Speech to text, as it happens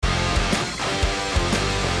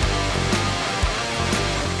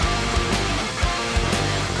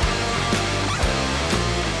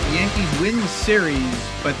win the series,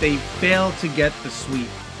 but they fail to get the sweep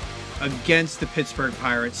against the Pittsburgh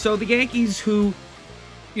Pirates. So the Yankees, who,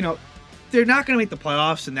 they're not going to make the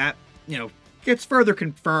playoffs, and that, gets further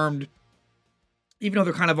confirmed, even though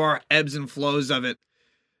there kind of are ebbs and flows of it.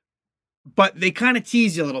 But they kind of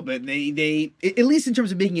tease you a little bit. They at least in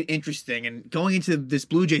terms of making it interesting, and going into this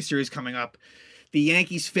Blue Jay series coming up, the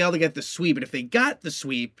Yankees fail to get the sweep. And if they got the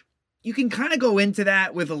sweep, you can kind of go into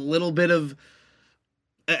that with a little bit of,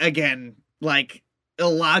 again, like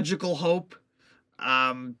illogical hope.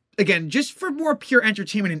 Again, just for more pure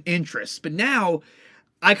entertainment and interest. But now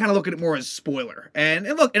I kind of look at it more as spoiler. And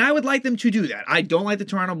look, and I would like them to do that. I don't like the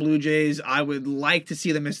Toronto Blue Jays. I would like to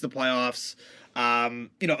see them miss the playoffs.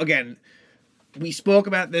 Again, we spoke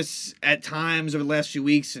about this at times over the last few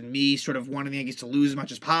weeks, and me sort of wanting the Yankees to lose as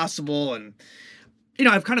much as possible. And,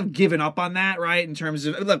 I've kind of given up on that, right? In terms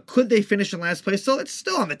of, look, could they finish in last place? So it's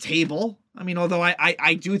still on the table. I mean, although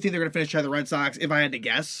I do think they're going to finish ahead of the Red Sox, if I had to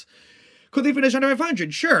guess. Could they finish under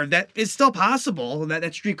 500? Sure, that is still possible.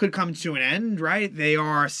 That streak could come to an end, right? They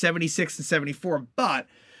are 76 and 74. But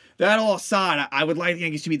that all aside, I would like the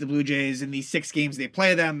Yankees to beat the Blue Jays in these 6 games they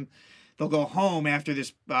play them. They'll go home after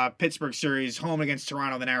this Pittsburgh series, home against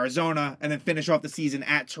Toronto, then Arizona, and then finish off the season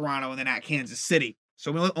at Toronto and then at Kansas City.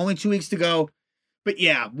 So only 2 weeks to go. But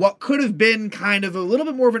yeah, what could have been kind of a little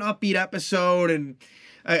bit more of an upbeat episode. And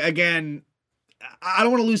again, I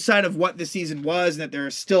don't want to lose sight of what this season was and that there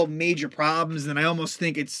are still major problems. And I almost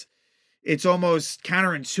think it's almost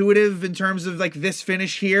counterintuitive in terms of like this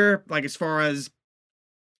finish here. Like as far as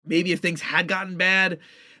maybe if things had gotten bad,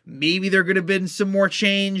 maybe there could have been some more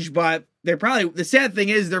change, but the sad thing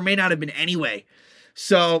is there may not have been anyway.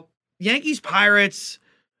 So Yankees Pirates,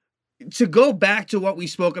 to go back to what we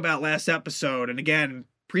spoke about last episode, and again,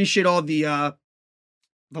 appreciate all the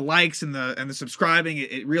likes and the subscribing.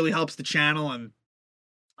 It really helps the channel. And,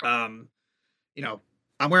 I'm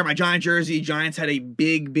wearing my Giant jersey. Giants had a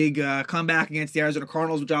big comeback against the Arizona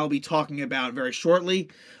Cardinals, which I'll be talking about very shortly.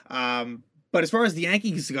 But as far as the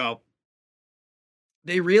Yankees go,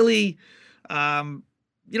 they really,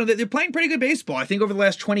 they're playing pretty good baseball. I think over the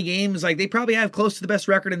last 20 games, like they probably have close to the best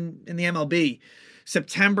record in the MLB.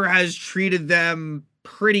 September has treated them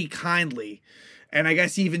pretty kindly. And I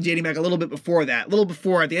guess even dating back a little bit before that,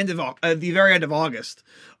 at the very end of August.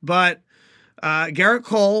 But Garrett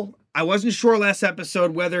Cole, I wasn't sure last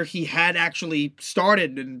episode whether he had actually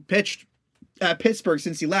started and pitched at Pittsburgh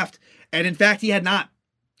since he left. And in fact, he had not.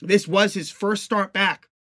 This was his first start back.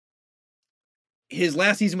 His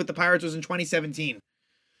last season with the Pirates was in 2017.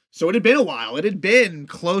 So it had been a while. It had been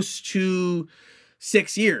close to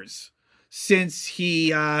 6 years since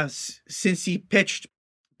he pitched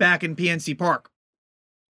back in PNC Park.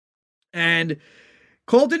 And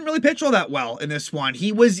Cole didn't really pitch all that well in this one.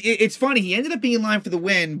 It's funny, he ended up being in line for the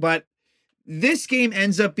win, but this game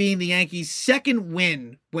ends up being the Yankees' second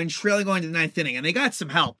win when trailing going to the 9th inning, and they got some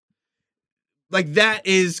help. Like, that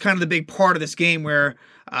is kind of the big part of this game where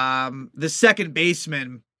the second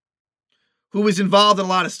baseman, who was involved in a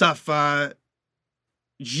lot of stuff,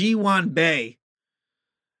 Ji-Wan Bae,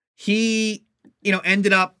 he,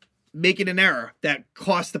 ended up making an error that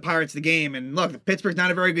cost the Pirates the game. And look, Pittsburgh's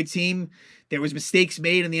not a very good team. There was mistakes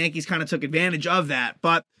made, and the Yankees kind of took advantage of that.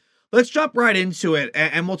 But let's jump right into it,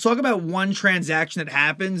 and we'll talk about one transaction that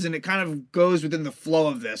happens, and it kind of goes within the flow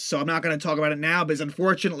of this. So I'm not going to talk about it now, because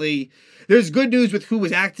unfortunately, there's good news with who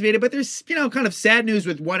was activated, but there's kind of sad news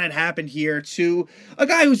with what had happened here to a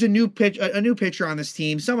guy who's a new pitcher on this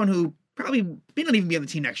team, someone who probably may not even be on the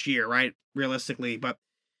team next year, right? Realistically, but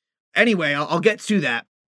anyway, I'll get to that.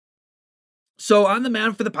 So on the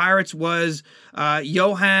mound for the Pirates was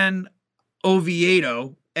Johan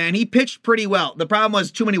Oviedo, and he pitched pretty well. The problem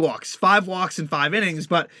was too many walks, 5 walks in 5 innings,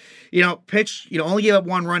 but, only gave up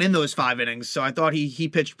 1 run in those 5 innings. So I thought he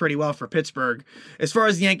pitched pretty well for Pittsburgh. As far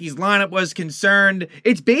as the Yankees lineup was concerned,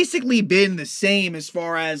 it's basically been the same as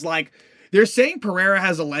far as like, they're saying Pereira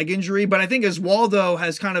has a leg injury, but I think Oswaldo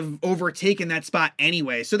has kind of overtaken that spot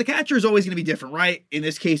anyway. So the catcher is always going to be different, right? In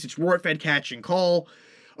this case, it's Rortvedt catching Cole.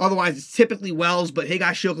 Otherwise, it's typically Wells, but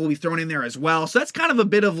Higashioka will be thrown in there as well. So that's kind of a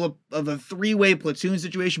bit of a 3-way platoon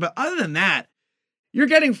situation. But other than that, you're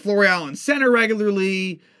getting Florial in center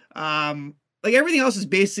regularly. Like everything else is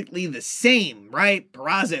basically the same, right?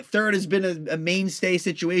 Peraza at third has been a mainstay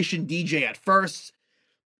situation. DJ at first,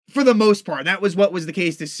 for the most part. That was what was the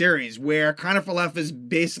case this series, where Connor Falefa is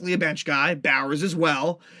basically a bench guy, Bowers as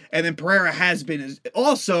well, and then Pereira has been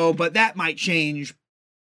also, but that might change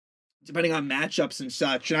depending on matchups and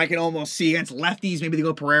such. And I can almost see against lefties, maybe they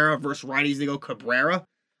go Pereira versus righties, they go Cabrera.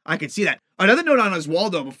 I could see that. Another note on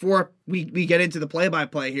Oswaldo before we get into the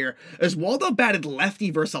play-by-play here. Oswaldo batted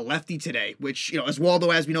lefty versus a lefty today, which,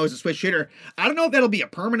 Oswaldo, as we know, is a switch hitter. I don't know if that'll be a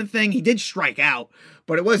permanent thing. He did strike out,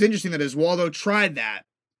 but it was interesting that Oswaldo tried that.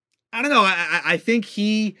 I don't know. I think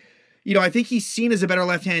I think he's seen as a better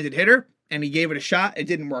left-handed hitter, and he gave it a shot. It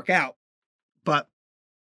didn't work out. But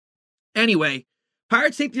anyway,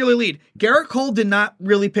 Pirates take the early lead. Garrett Cole did not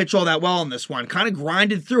really pitch all that well in this one. Kind of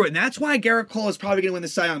grinded through it. And that's why Garrett Cole is probably going to win the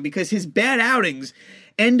Cy Young, because his bad outings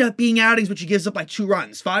end up being outings which he gives up like 2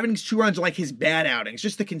 runs. 5 innings, 2 runs are like his bad outings.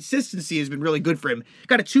 Just the consistency has been really good for him.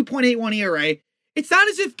 Got a 2.81 ERA. It's not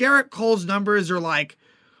as if Garrett Cole's numbers are like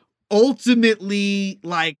ultimately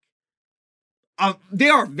like, they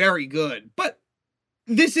are very good. But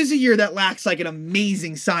this is a year that lacks like an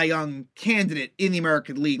amazing Cy Young candidate in the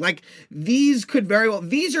American League. Like these are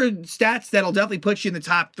stats that'll definitely put you in the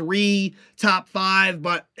top 3, top 5,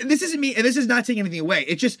 but this isn't me, and this is not taking anything away.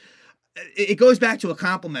 It goes back to a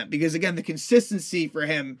compliment, because again, the consistency for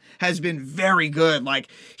him has been very good. Like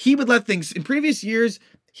he would let things in previous years,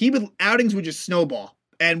 outings would just snowball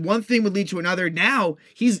and one thing would lead to another. Now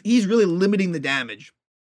he's really limiting the damage.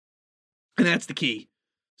 And that's the key.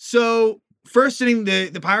 So first inning,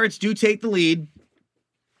 the Pirates do take the lead.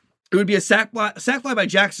 It would be a sac fly by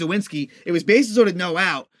Jack Zawinski. It was bases loaded, no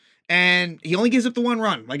out, and he only gives up the 1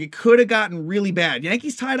 run. Like it could have gotten really bad.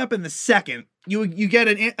 Yankees tied up in the second. You get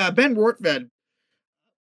a Ben Rortvedt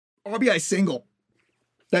RBI single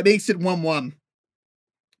that makes it 1-1.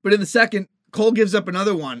 But in the second, Cole gives up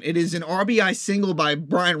another one. It is an RBI single by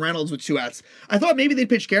Brian Reynolds with 2 outs. I thought maybe they'd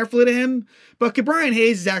pitch carefully to him, but Brian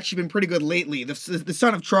Hayes has actually been pretty good lately, the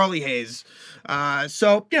son of Charlie Hayes.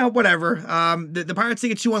 So, whatever. The Pirates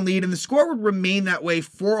take a 2-1 lead, and the score would remain that way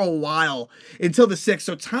for a while until the 6th.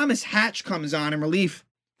 So Thomas Hatch comes on in relief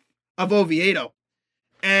of Oviedo.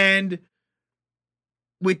 And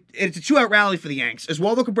it's a 2-out rally for the Yanks.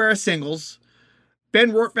 Oswaldo Cabrera singles,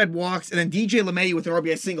 Ben Rortvedt walks, and then DJ LeMahieu with an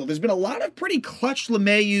RBI single. There's been a lot of pretty clutch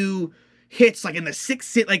LeMahieu hits, like in the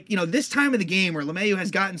 6th hit, like, this time of the game where LeMahieu has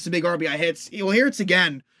gotten some big RBI hits. Well, here it's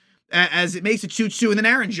again, as it makes it 2-2, and then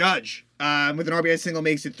Aaron Judge with an RBI single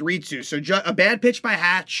makes it 3-2. So a bad pitch by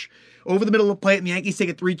Hatch over the middle of the plate, and the Yankees take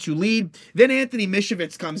a 3-2 lead. Then Anthony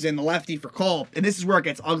Mishevitz comes in, the lefty, for Cole, and this is where it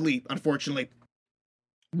gets ugly, unfortunately,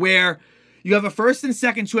 where you have a first and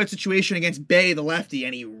second 2-out situation against Bay, the lefty,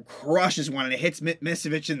 and he crushes one, and it hits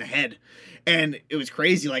Mishevitz in the head. And it was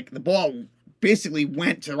crazy. Like, the ball basically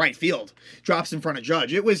went to right field, drops in front of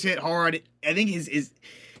Judge. It was hit hard. I think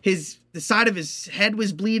the side of his head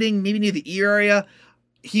was bleeding, maybe near the ear area.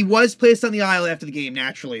 He was placed on the aisle after the game,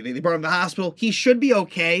 naturally. They brought him to the hospital. He should be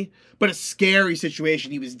okay, but a scary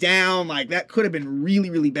situation. He was down. Like, that could have been really,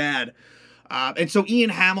 really bad. And so Ian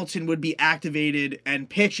Hamilton would be activated and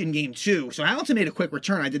pitch in game 2. So Hamilton made a quick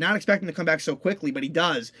return. I did not expect him to come back so quickly, but he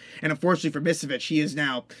does. And unfortunately for Mishevitz, he is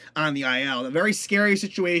now on the IL. A very scary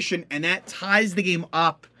situation, and that ties the game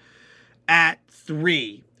up at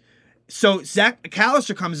 3. So Zach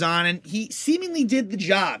McAllister comes on, and he seemingly did the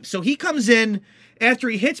job. So he comes in after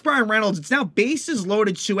he hits Brian Reynolds. It's now bases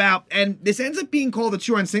loaded, 2 out, and this ends up being called a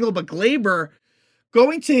 2-run single, but Glaber,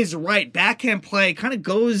 going to his right, backhand play, kind of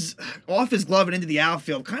goes off his glove and into the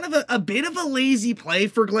outfield. Kind of a bit of a lazy play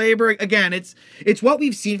for Glaber. Again, it's what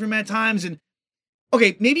we've seen from him at times. And,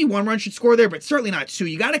 okay, maybe 1 run should score there, but certainly not 2.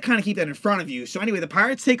 You got to kind of keep that in front of you. So anyway, the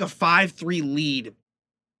Pirates take a 5-3 lead.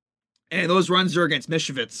 And those runs are against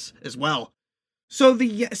Mishevitz as well. So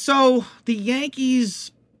the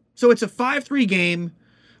Yankees, so it's a 5-3 game.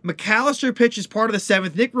 McAllister pitches part of the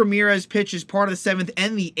 7th. Nick Ramirez pitches part of the 7th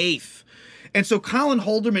and the 8th. And so Colin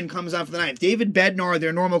Holderman comes out for the 9th. David Bednar,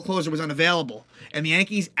 their normal closer, was unavailable. And the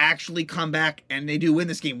Yankees actually come back, and they do win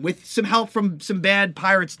this game with some help from some bad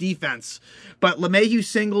Pirates defense. But LeMahieu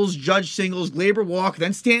singles, Judge singles, Glaber walk,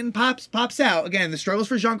 then Stanton pops out. Again, the struggles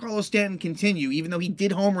for Giancarlo Stanton continue, even though he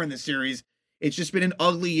did homer in this series. It's just been an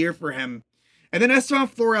ugly year for him. And then Esteban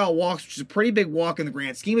Florial walks, which is a pretty big walk in the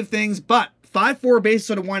grand scheme of things, but 5-4 bases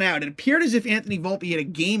loaded, 1 out. It appeared as if Anthony Volpe had a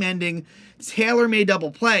game-ending, tailor-made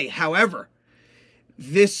double play. However,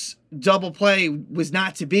 this double play was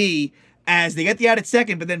not to be, as they get the out at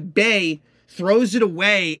second, but then Bay throws it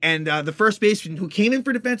away, and the first baseman, who came in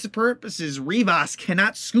for defensive purposes, Rivas,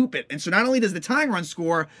 cannot scoop it. And so not only does the tying run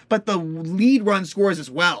score, but the lead run scores as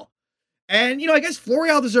well. And, I guess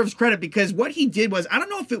Florial deserves credit, because what he did was, I don't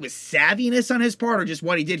know if it was savviness on his part or just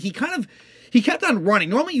what he did. He kept on running.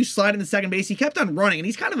 Normally you slide in the second base. He kept on running, and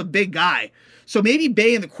he's kind of a big guy. So maybe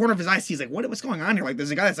Bay, in the corner of his eye, sees like, what's going on here? Like,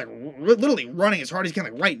 there's a guy that's like literally running as hard as he can,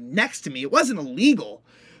 like right next to me. It wasn't illegal,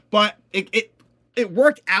 but it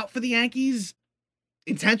worked out for the Yankees.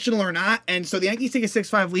 intentional or not. And so the Yankees take a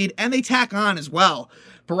 6-5 lead, and they tack on as well.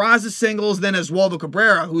 Peraza singles, then Oswaldo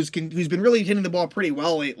Cabrera, who's been really hitting the ball pretty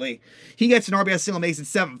well lately. He gets an RBI single, makes it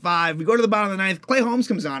 7-5. We go to the bottom of the ninth. Clay Holmes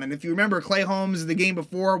comes on, and if you remember, Clay Holmes the game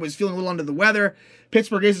before was feeling a little under the weather.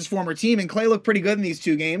 Pittsburgh is his former team, and Clay looked pretty good in these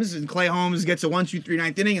two games. And Clay Holmes gets a 1-2-3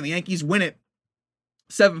 ninth inning, and the Yankees win it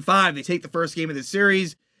 7-5. They take the first game of the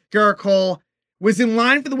series. Garrett Cole was in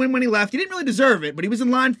line for the win when he left. He didn't really deserve it, but he was in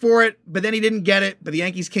line for it, but then he didn't get it. But the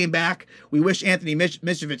Yankees came back. We wish Anthony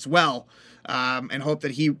Mishevitz well, and hope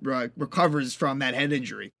that he recovers from that head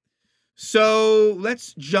injury. So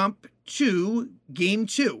let's jump to Game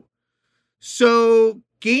 2. So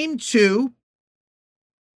Game 2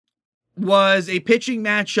 was a pitching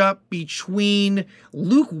matchup between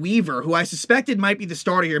Luke Weaver, who I suspected might be the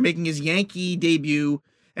starter here, making his Yankee debut.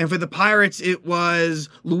 And for the Pirates, it was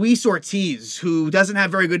Luis Ortiz, who doesn't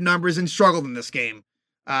have very good numbers and struggled in this game.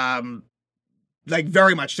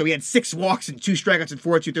 Very much so. He had 6 walks and 2 strikeouts and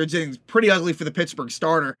 4 2/3 innings. Pretty ugly for the Pittsburgh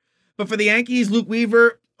starter. But for the Yankees, Luke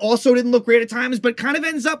Weaver also didn't look great at times, but kind of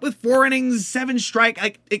ends up with 4 innings, 7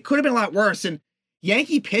 strike. It could have been a lot worse. And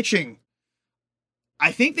Yankee pitching,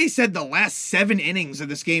 I think they said the last 7 innings of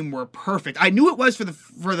this game were perfect. I knew it was for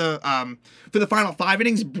the final 5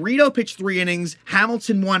 innings. Brito pitched 3 innings,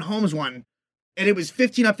 Hamilton 1, Holmes 1, and it was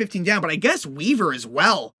 15 up, 15 down. But I guess Weaver as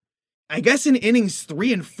well. I guess in innings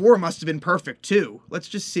 3 and 4 must have been perfect too. Let's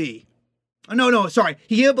just see. Oh, no, sorry.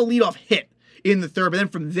 He gave up a leadoff hit in the third, but then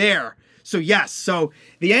from there. So yes, so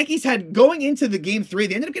the Yankees had, going into the Game 3,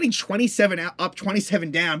 they ended up getting 27 up,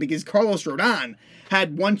 27 down because Carlos Rodon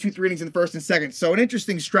had 1, 2, 3 innings in the first and second. So an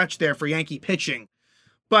interesting stretch there for Yankee pitching.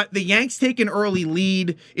 But the Yanks take an early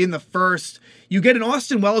lead in the first. You get an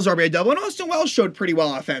Austin Wells RBI double, and Austin Wells showed pretty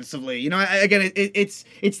well offensively. You know, again, it's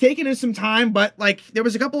taken him some time, but there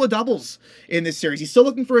was a couple of doubles in this series. He's still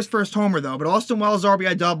looking for his first homer though. But Austin Wells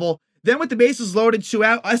RBI double. Then with the bases loaded, 2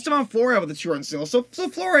 out, Esteban Florial with a 2-run single. So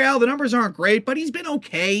Florial, the numbers aren't great, but he's been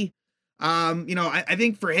okay. I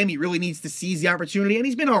think for him, he really needs to seize the opportunity, and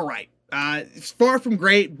he's been all right. It's far from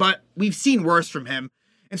great, but we've seen worse from him.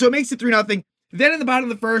 And so it makes it 3-0. Then in the bottom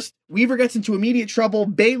of the first, Weaver gets into immediate trouble.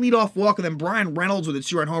 Bay leadoff walk, and then Brian Reynolds with a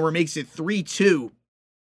 2-run homer makes it 3-2.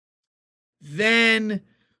 Then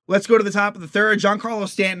let's go to the top of the third. Giancarlo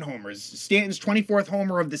Stanton homers. Stanton's 24th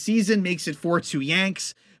homer of the season makes it 4-2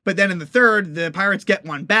 Yanks. But then in the third, the Pirates get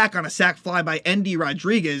one back on a sac fly by Endy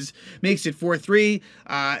Rodriguez, makes it 4-3.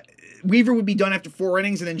 Weaver would be done after 4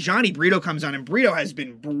 innings, and then Johnny Brito comes on, and Brito has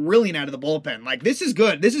been brilliant out of the bullpen. This is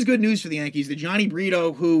good. This is good news for the Yankees. The Johnny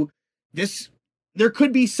Brito, there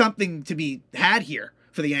could be something to be had here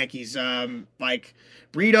for the Yankees.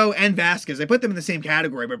 Brito and Vasquez, I put them in the same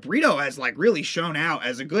category, but Brito has really shown out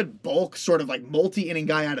as a good bulk, sort of multi-inning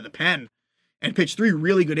guy out of the pen, and pitched 3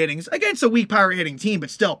 really good innings against a weak Pirate hitting team, but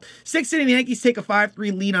still. 6th inning, the Yankees take a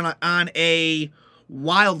 5-3 lead on a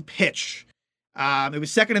wild pitch. It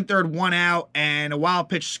was second and third, 1 out, and a wild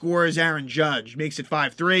pitch scores Aaron Judge, makes it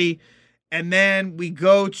 5-3. And then we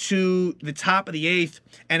go to the top of the 8th,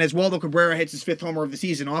 and Oswaldo Cabrera hits his 5th homer of the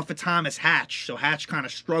season off of Thomas Hatch. So Hatch kind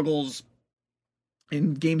of struggles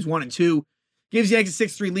in games 1 and 2. Gives the Yankees a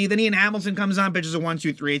 6-3 lead. Then Ian Hamilton comes on, pitches a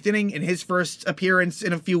 1-2-3 8th inning in his first appearance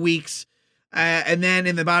in a few weeks. And then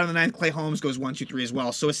in the bottom of the 9th, Clay Holmes goes 1-2-3 as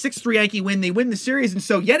well. So a 6-3 Yankee win. They win the series. And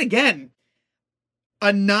so yet again,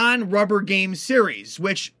 a non-rubber game series,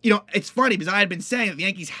 which, it's funny because I had been saying that the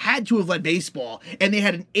Yankees had to have led baseball, and they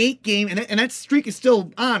had an 8-game, and that streak is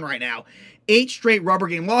still on right now, 8 straight rubber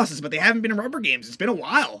game losses, but they haven't been in rubber games. It's been a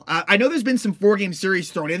while. I know there's been some 4-game series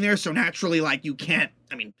thrown in there, so naturally, there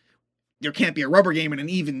can't be a rubber game in an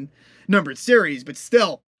even numbered series, but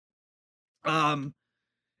still,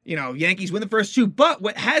 Yankees win the first 2, but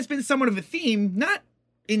what has been somewhat of a theme, not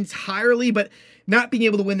entirely, but not being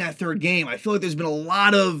able to win that 3rd game. I feel like there's been a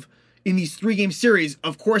lot of, in these 3-game series,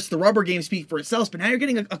 of course, the rubber games speak for itself, but now you're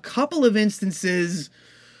getting a couple of instances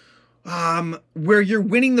where you're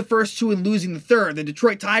winning the first 2 and losing the 3rd. The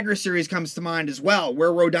Detroit Tigers series comes to mind as well,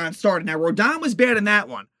 where Rodon started. Now, Rodon was bad in that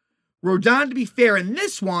one. Rodon, to be fair, in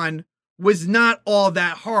this one, was not all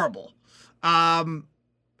that horrible at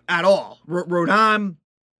all. Rodon,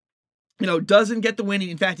 doesn't get the win.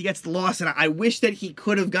 In fact, he gets the loss, and I wish that he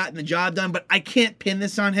could have gotten the job done, but I can't pin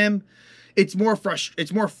this on him. It's more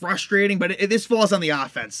frustrating, but this falls on the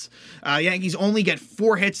offense. Yankees only get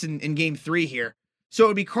 4 hits in Game 3 here. So it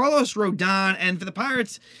would be Carlos Rodon, and for the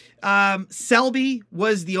Pirates, Selby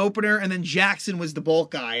was the opener, and then Jackson was the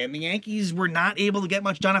bulk guy, and the Yankees were not able to get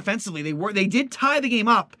much done offensively. They did tie the game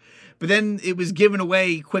up, but then it was given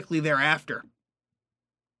away quickly thereafter.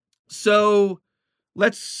 So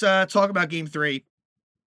let's talk about Game 3.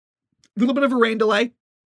 little bit of a rain delay,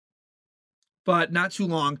 but not too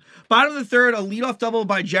long. Bottom of the third, a leadoff double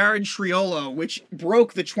by Jared Triolo, which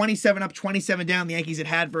broke the 27 up, 27 down the Yankees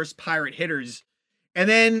had versus Pirate hitters. And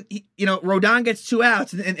then, Rodon gets 2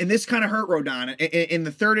 outs, and this kind of hurt Rodon in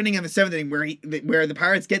the third inning and the seventh inning where the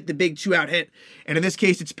Pirates get the big 2-out hit. And in this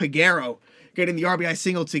case, it's Peguero getting the RBI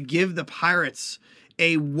single to give the Pirates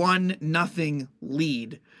a 1-0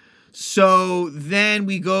 lead. So then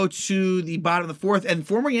we go to the bottom of the fourth, and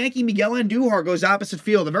former Yankee Miguel Andujar goes opposite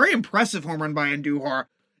field. A very impressive home run by Andujar.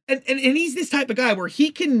 And he's this type of guy where he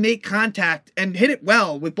can make contact and hit it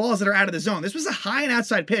well with balls that are out of the zone. This was a high and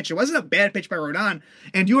outside pitch. It wasn't a bad pitch by Rodon.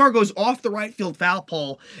 Andujar goes off the right field foul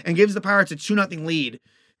pole and gives the Pirates a 2-0 lead.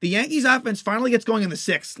 The Yankees offense finally gets going in the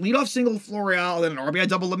sixth. Leadoff single Florial, then an RBI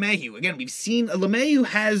double LeMahieu. Again, we've seen LeMahieu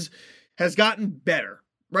has gotten better,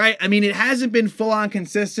 right? I mean, it hasn't been full-on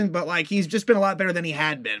consistent, but he's just been a lot better than he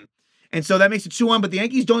had been. And so that makes it 2-1, but the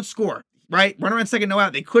Yankees don't score, right? Runner on second, no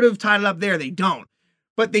out. They could have tied it up there. They don't.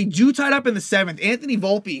 But they do tie it up in the seventh. Anthony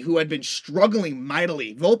Volpe, who had been struggling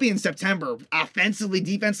mightily. Volpe in September, offensively,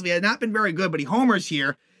 defensively, had not been very good, but he homers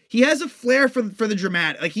here. He has a flair for the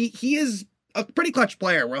dramatic. He is a pretty clutch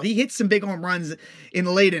player where he hits some big home runs in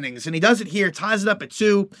the late innings, and he does it here, ties it up at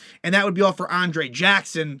 2, and that would be all for Andre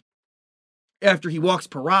Jackson after he walks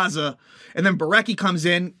Peraza. And then Barecki comes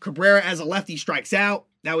in. Cabrera, as a lefty, strikes out.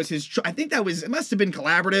 That was his I think it must have been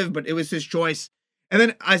collaborative, but it was his choice. And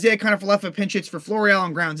then Isaiah Kiner-Falefa pinch hits for Florial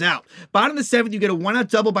and grounds out. Bottom of the seventh, you get a 1-out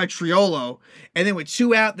double by Triolo. And then with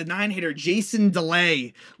 2 out, the 9-hitter Jason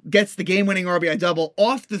DeLay gets the game-winning RBI double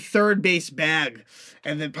off the third base bag.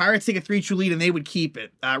 And the Pirates take a 3-2 lead, and they would keep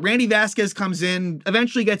it. Randy Vasquez comes in,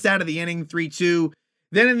 eventually gets out of the inning, 3-2.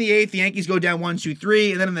 Then in the eighth, the Yankees go down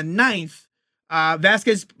 1-2-3. And then in the ninth,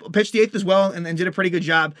 Vasquez pitched the eighth as well and did a pretty good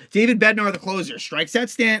job. David Bednar, the closer, strikes out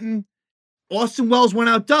Stanton. Austin Wells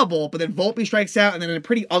 1-out double, but then Volpe strikes out, and then in a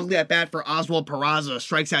pretty ugly at-bat for Oswald Peraza,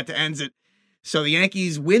 strikes out to end it. So the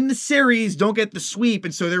Yankees win the series, don't get the sweep,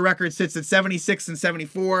 and so their record sits at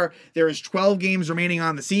 76-74. There is 12 games remaining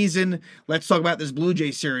on the season. Let's talk about this Blue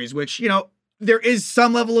Jays series, which, there is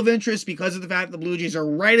some level of interest because of the fact that the Blue Jays are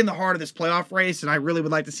right in the heart of this playoff race, and I really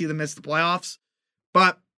would like to see them miss the playoffs.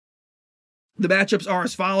 But the matchups are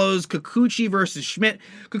as follows: Kikuchi versus Schmidt.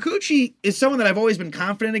 Kikuchi is someone that I've always been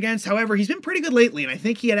confident against. However, he's been pretty good lately, and I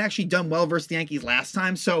think he had actually done well versus the Yankees last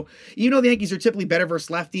time. So, the Yankees are typically better versus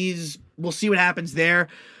lefties. We'll see what happens there.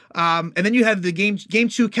 And then you have the game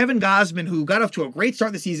 2, Kevin Gausman, who got off to a great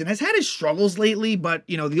start this season, has had his struggles lately, but,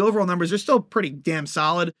 the overall numbers are still pretty damn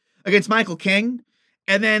solid against Michael King.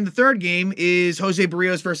 And then the third game is Jose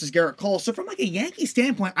Barrios versus Garrett Cole. So from a Yankee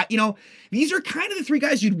standpoint, these are kind of the 3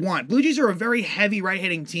 guys you'd want. Blue Jays are a very heavy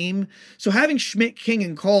right-hitting team. So having Schmidt, King,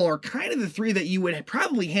 and Cole are kind of the 3 that you would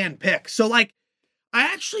probably handpick. So I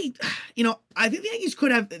actually, I think the Yankees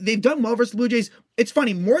they've done well versus the Blue Jays. It's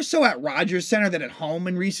funny, more so at Rogers Center than at home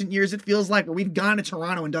in recent years, it feels like, where we've gone to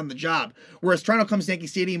Toronto and done the job. Whereas Toronto comes to Yankee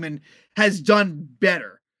Stadium and has done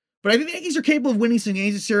better. But I think the Yankees are capable of winning some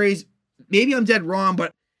games this series. Maybe I'm dead wrong,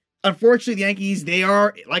 but unfortunately, the Yankees, they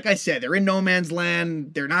are, like I said, they're in no man's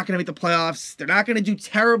land. They're not going to make the playoffs. They're not going to do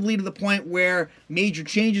terribly to the point where major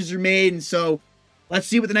changes are made. And so let's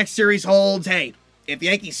see what the next series holds. Hey, if the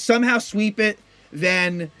Yankees somehow sweep it,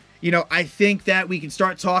 then, I think that we can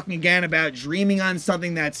start talking again about dreaming on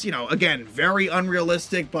something that's, again, very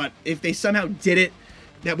unrealistic. But if they somehow did it,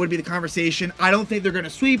 that would be the conversation. I don't think they're going to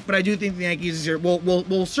sweep, but I do think the Yankees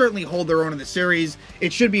will certainly hold their own in the series.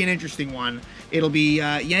 It should be an interesting one. It'll be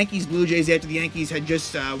Yankees, Blue Jays after the Yankees had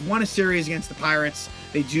just won a series against the Pirates.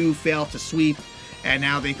 They do fail to sweep, and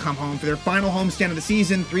now they come home for their final homestand of the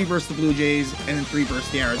season, 3 versus the Blue Jays, and then 3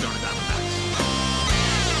 versus the Arizona Diamondbacks.